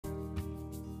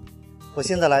我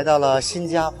现在来到了新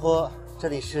加坡，这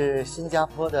里是新加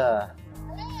坡的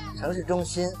城市中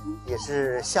心，也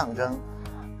是象征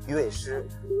鱼尾狮。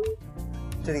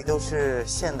这里都是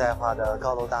现代化的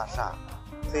高楼大厦，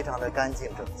非常的干净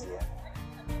整洁。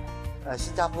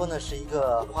新加坡呢是一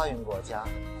个花园国家，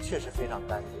确实非常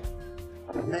干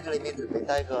净。在这里面准备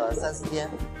待个3、4天，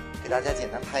给大家简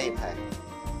单拍一拍。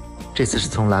这次是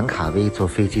从兰卡威坐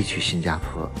飞机去新加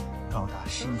坡，到达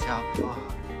新加坡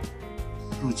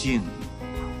入境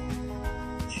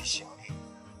取行李。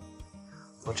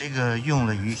我这个用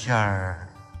了一下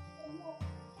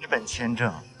日本签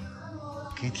证，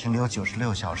可以停留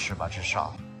96小时吧，至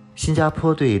少。新加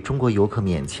坡对中国游客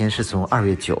免签是从2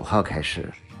月9号开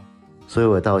始，所以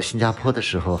我到新加坡的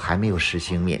时候还没有实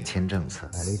行免签政策。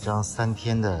买了一张3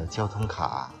天的交通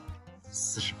卡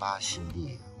，48新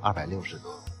币，260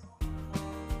多。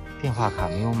电话卡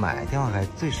没有买，电话卡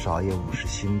最少也50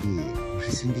新币，50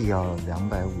新币要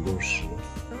250、60。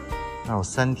那我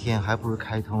3天还不如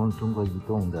开通中国移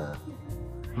动的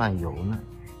漫游呢。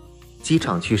机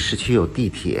场去市区有地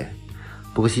铁，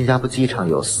不过新加坡机场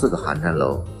有4个航站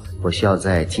楼，我需要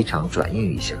在机场转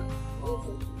运一下。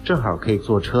正好可以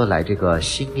坐车来这个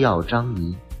星耀樟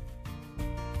宜。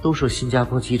都说新加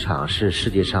坡机场是世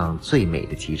界上最美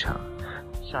的机场，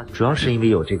主要是因为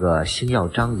有这个星耀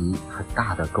樟宜很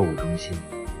大的购物中心。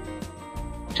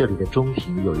这里的中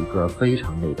庭有一个非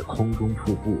常美的空中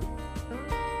瀑布，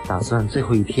打算最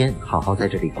后一天好好在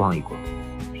这里逛一逛。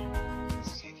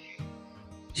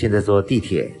现在坐地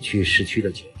铁去市区的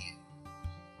酒店，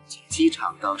从机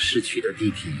场到市区的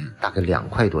地铁大概2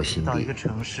块多新币。到一个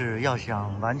城市，要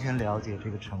想完全了解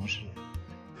这个城市，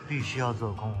必须要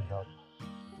坐公共交通。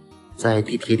在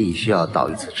地铁里需要倒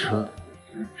一次车，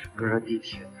整个地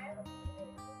铁。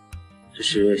这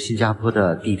是新加坡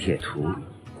的地铁图。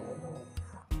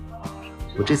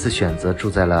我这次选择住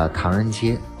在了唐人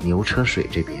街牛车水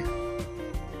这边。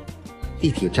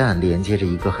地铁站连接着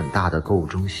一个很大的购物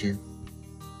中心，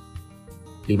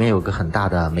里面有个很大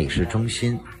的美食中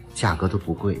心，价格都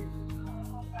不贵。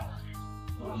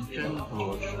真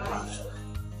多吃饭，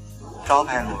招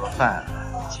牌螺饭，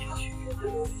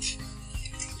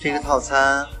这个套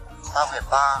餐8块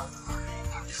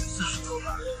8，40多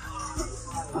吧。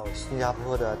新加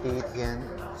坡的第一天，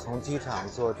从机场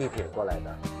坐地铁过来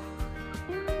的。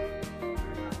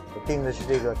我订的是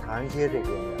这个唐人街这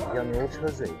边的，叫牛车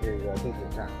水这个地铁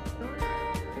站。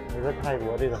你说泰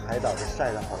国这个海岛是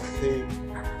晒得好黑，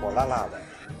火辣辣的。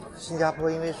新加坡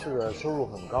因为是个收入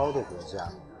很高的国家，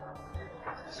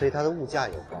所以它的物价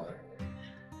也高。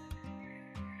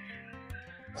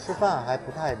吃饭还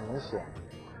不太明显，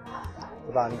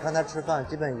对吧？你看他吃饭，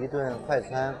基本一顿快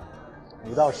餐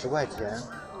5到10块钱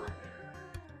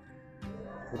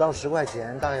，5到10块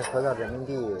钱，大概合到人民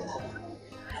币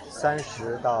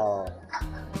30到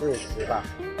60吧，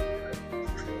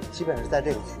基本是在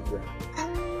这个区间。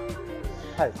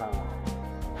快餐啊。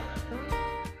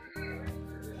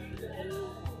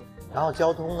然后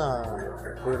交通呢，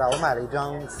不知道，我买了一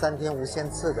张3天无限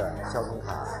次的交通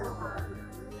卡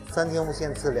，3天无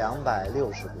限次260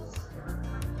多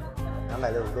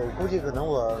，260多，我估计可能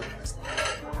我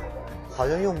好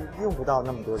像用不到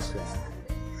那么多钱，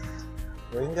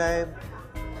我应该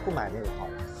不买那个好。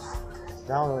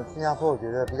然后新加坡我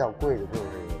觉得比较贵的就是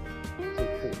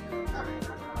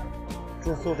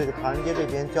住宿这个唐人街这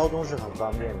边交通是很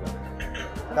方便的，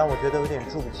但我觉得有点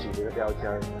住不起这个标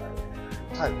签，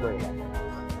太贵了。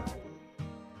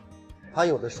他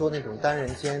有的说那种单人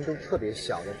间都特别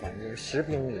小的房间，10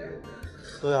平米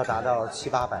都要达到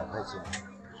700、800块钱。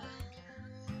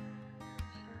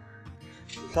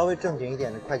稍微正经一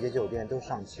点的快捷酒店都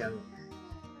上千了，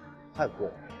太贵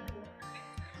了。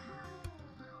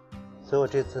所以我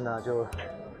这次呢就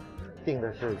订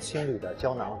的是青旅的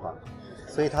胶囊房，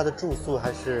所以它的住宿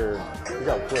还是比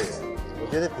较贵的，我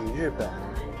觉得比日本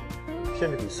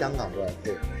甚至比香港都要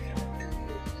贵。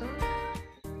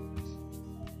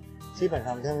基本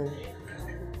上跟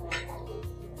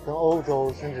欧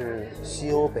洲甚至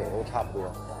西欧、北欧差不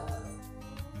多。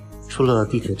出了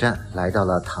地铁站，来到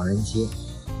了唐人街，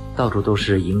到处都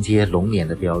是迎接龙年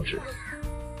的标志。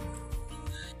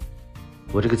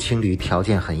我这个青旅条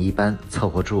件很一般，凑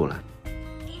合住了。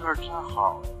天儿真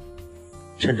好，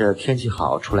趁着天气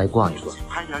好出来逛一逛，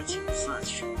拍点景色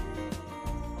去。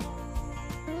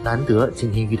难得今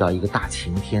天遇到一个大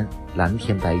晴天，蓝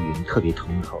天白云，特别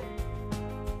通透。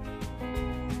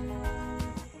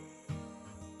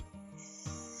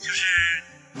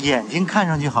眼睛看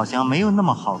上去好像没有那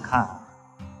么好看，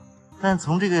但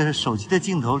从这个手机的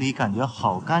镜头里感觉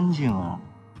好干净啊。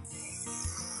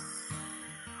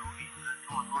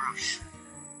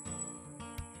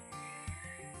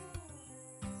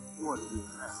我的天，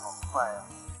好快啊！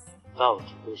到处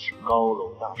都是高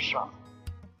楼大厦。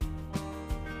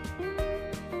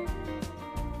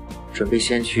准备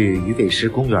先去鱼尾狮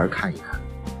公园看一看。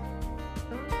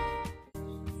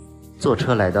坐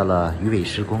车来到了鱼尾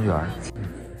狮公园。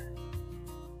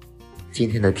今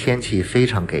天的天气非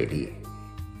常给力，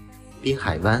滨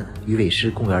海湾鱼尾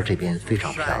狮公园这边非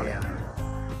常漂亮。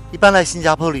一般来新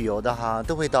加坡旅游的哈，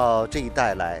都会到这一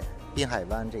带来，滨海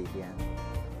湾这边，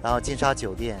然后金沙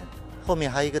酒店后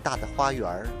面还有一个大的花园，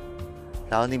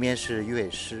然后那边是鱼尾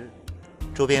狮，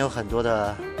周边有很多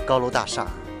的高楼大厦，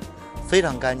非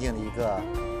常干净的一个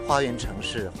花园城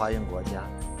市、花园国家。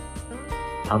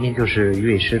旁边就是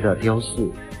鱼尾狮的雕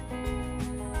塑。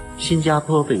新加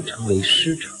坡被称为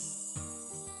狮城，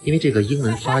因为这个英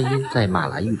文发音在马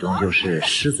来语中就是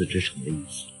狮子之城的意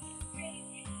思。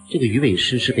这个鱼尾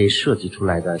狮是被设计出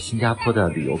来的新加坡的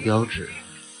旅游标志，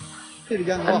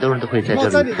很多人都会在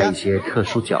这里拍一些特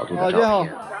殊角度的照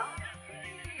片。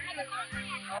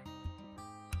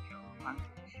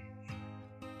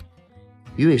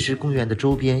鱼尾狮公园的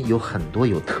周边有很多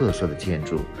有特色的建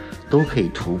筑，都可以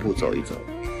徒步走一走。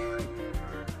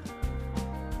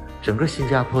整个新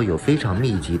加坡有非常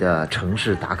密集的城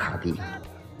市打卡地，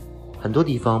很多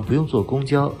地方不用坐公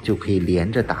交就可以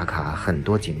连着打卡很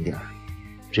多景点，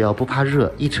只要不怕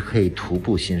热，一直可以徒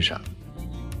步欣赏。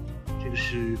这个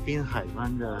是滨海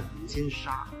湾的金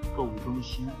沙购物中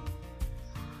心，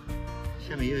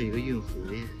下面又有一个运河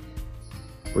耶。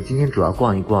我今天主要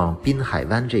逛一逛滨海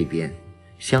湾这边，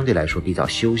相对来说比较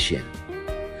休闲。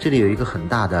这里有一个很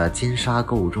大的金沙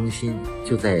购物中心，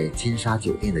就在金沙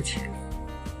酒店的前面。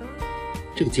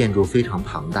这个建筑非常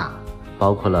庞大，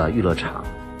包括了娱乐场，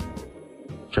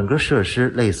整个设施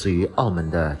类似于澳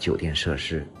门的酒店设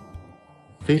施，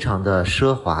非常的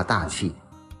奢华大气。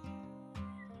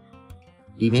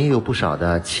里面也有不少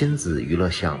的亲子娱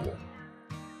乐项目，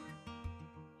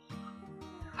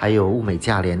还有物美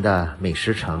价廉的美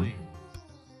食城。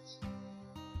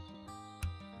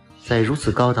在如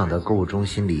此高档的购物中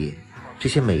心里，这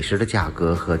些美食的价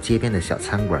格和街边的小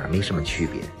餐馆没什么区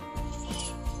别。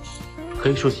可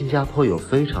以说新加坡有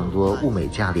非常多物美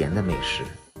价廉的美食，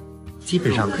基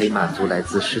本上可以满足来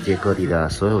自世界各地的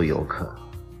所有游客。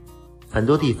很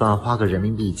多地方花个人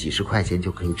民币几十块钱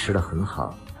就可以吃得很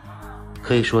好，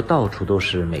可以说到处都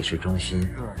是美食中心，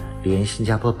连新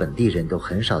加坡本地人都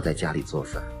很少在家里做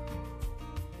饭，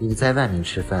因为在外面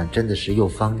吃饭真的是又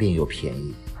方便又便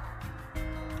宜。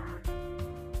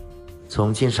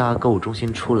从金沙购物中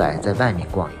心出来，在外面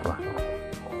逛一逛，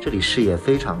这里视野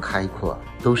非常开阔，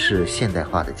都是现代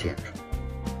化的建筑，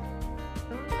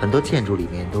很多建筑里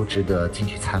面都值得进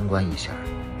去参观一下。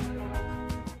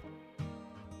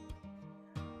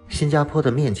新加坡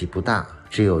的面积不大，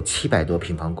只有700多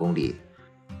平方公里，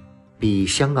比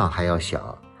香港还要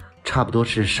小，差不多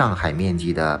是上海面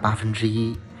积的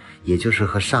1/8，也就是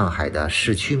和上海的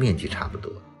市区面积差不多。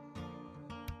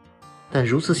但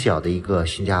如此小的一个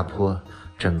新加坡，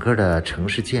整个的城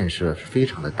市建设非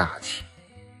常的大气，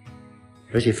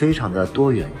而且非常的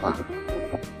多元化。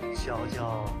小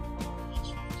叫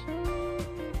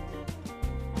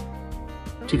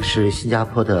这个是新加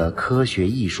坡的科学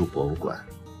艺术博物馆。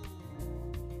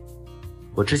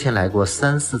我之前来过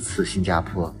3、4次新加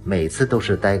坡，每次都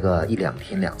是待个1、2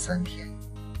天、2、3天。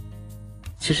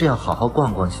其实要好好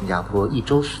逛逛新加坡，1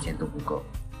周时间都不够。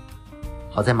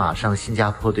好在马上新加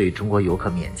坡对中国游客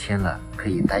免签了，可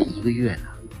以待1个月呢。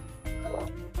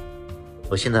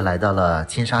我现在来到了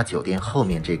金沙酒店后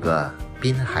面这个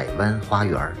滨海湾花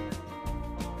园，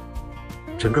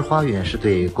整个花园是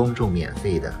对公众免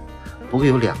费的，不过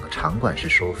有2个场馆是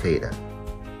收费的。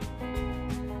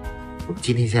我们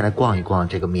今天先来逛一逛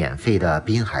这个免费的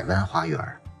滨海湾花园，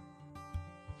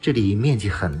这里面积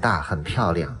很大很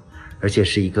漂亮，而且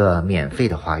是一个免费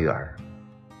的花园。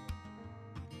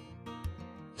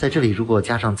在这里如果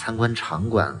加上参观场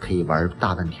馆，可以玩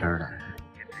大半天了。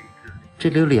这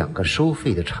里有2个收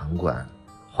费的场馆，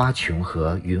花琼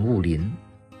和云雾林。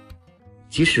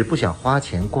即使不想花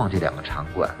钱逛这2个场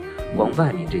馆，光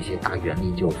外面这些大园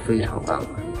林就非常棒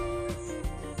了。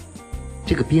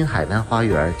这个滨海湾花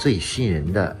园最吸引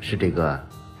人的是这个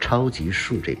超级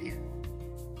树，这边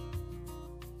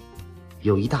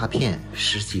有一大片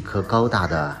10几棵高大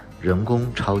的人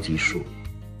工超级树，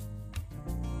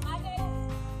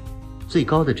最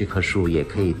高的这棵树也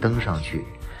可以登上去，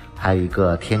还有一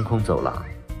个天空走廊。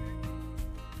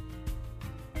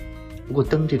不过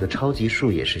登这个超级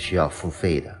树也是需要付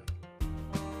费的。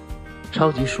超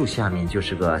级树下面就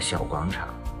是个小广场，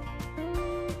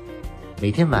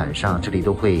每天晚上这里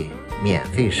都会免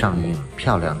费上映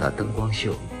漂亮的灯光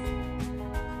秀，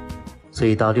所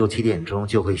以到6、7点钟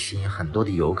就会吸引很多的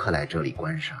游客来这里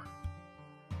观赏。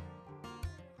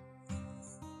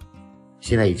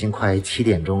现在已经快7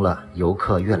点钟了，游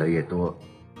客越来越多。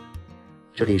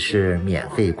这里是免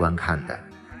费观看的，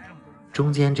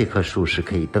中间这棵树是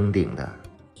可以登顶的。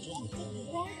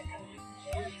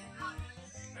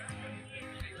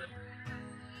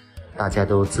大家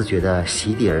都自觉地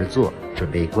席地而坐，准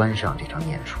备观赏这场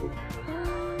演出。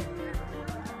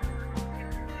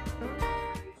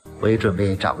我也准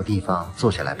备找个地方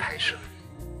坐下来拍摄。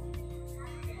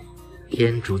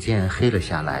天逐渐黑了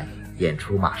下来，演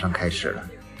出马上开始了。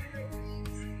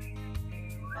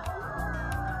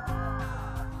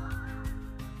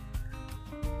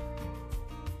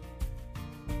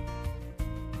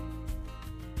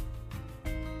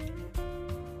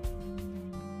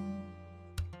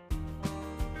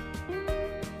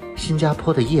新加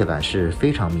坡的夜晚是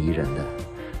非常迷人的，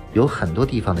有很多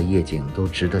地方的夜景都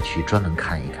值得去专门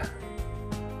看一看。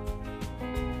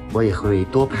我也会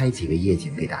多拍几个夜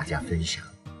景给大家分享。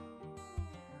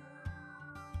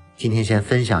今天先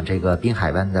分享这个滨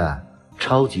海湾的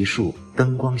超级树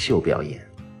灯光秀表演。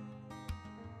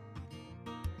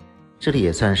这里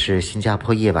也算是新加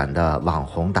坡夜晚的网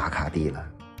红打卡地了，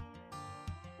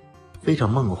非常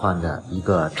梦幻的一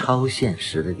个超现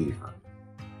实的地方。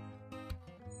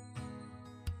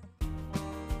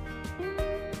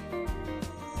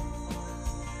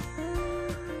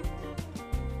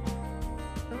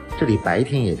这里白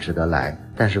天也值得来，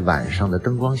但是晚上的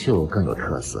灯光秀更有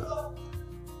特色。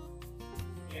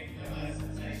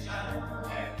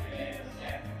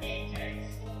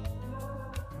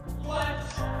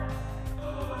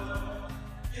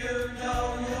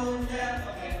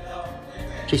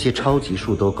这些超级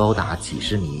树都高达几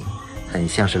十米，很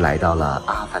像是来到了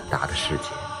阿凡达的世界。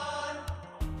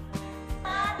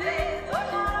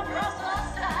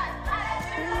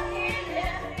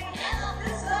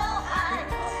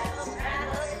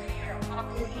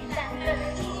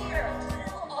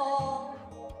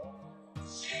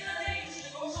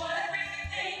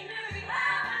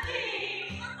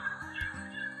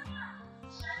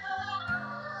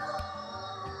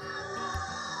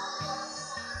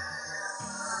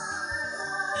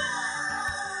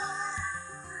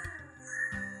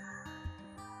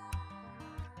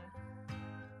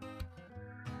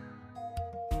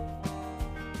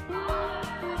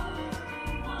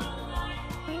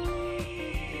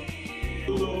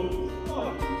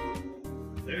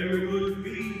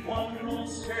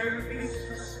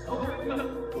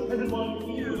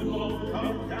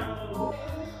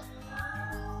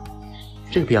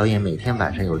这个表演每天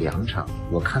晚上有2场，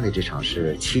我看的这场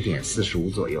是7点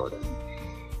45左右的，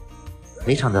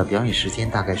每场的表演时间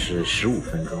大概是15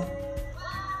分钟。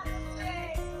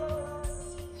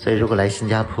所以如果来新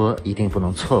加坡，一定不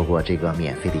能错过这个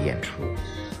免费的演出。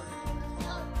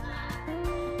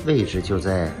位置就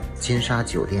在金沙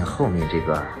酒店后面这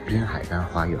个滨海湾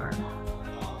花园。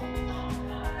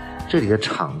这里的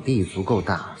场地足够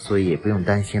大，所以也不用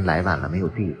担心来晚了没有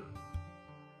地方。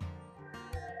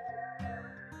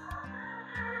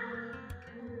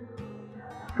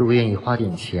如果愿意花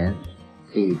点钱，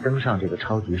可以登上这个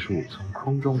超级树，从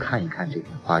空中看一看这片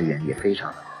花园，也非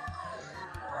常的好。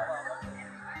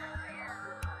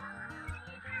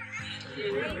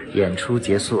演出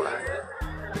结束了。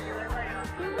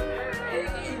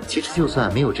其实就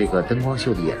算没有这个灯光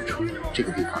秀的演出，这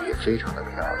个地方也非常的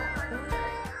漂亮。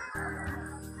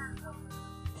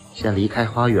现在离开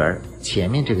花园，前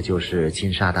面这个就是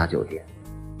金沙大酒店，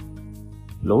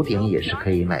楼顶也是可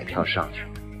以买票上去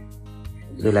的。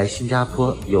所以来新加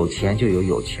坡，有钱就有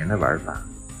有钱的玩法，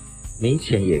没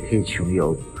钱也可以穷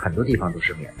游，很多地方都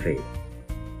是免费的。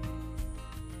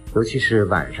尤其是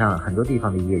晚上，很多地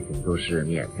方的夜景都是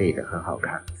免费的，很好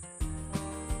看。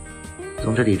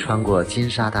从这里穿过金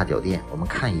沙大酒店，我们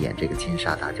看一眼这个金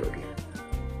沙大酒店。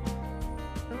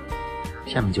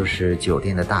下面就是酒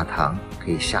店的大堂，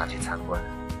可以下去参观。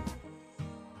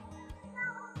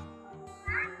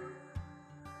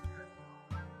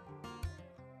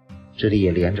这里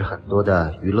也连着很多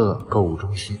的娱乐购物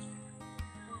中心。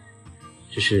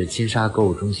这是金沙购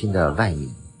物中心的外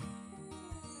影。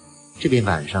这边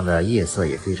晚上的夜色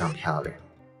也非常漂亮。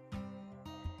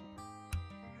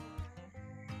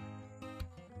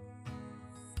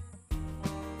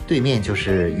对面就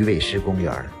是鱼尾狮公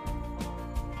园。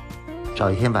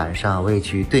找一天晚上我也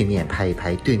去对面拍一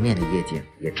拍对面的夜景，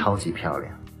也超级漂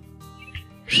亮。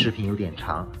视频有点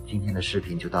长，今天的视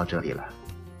频就到这里了。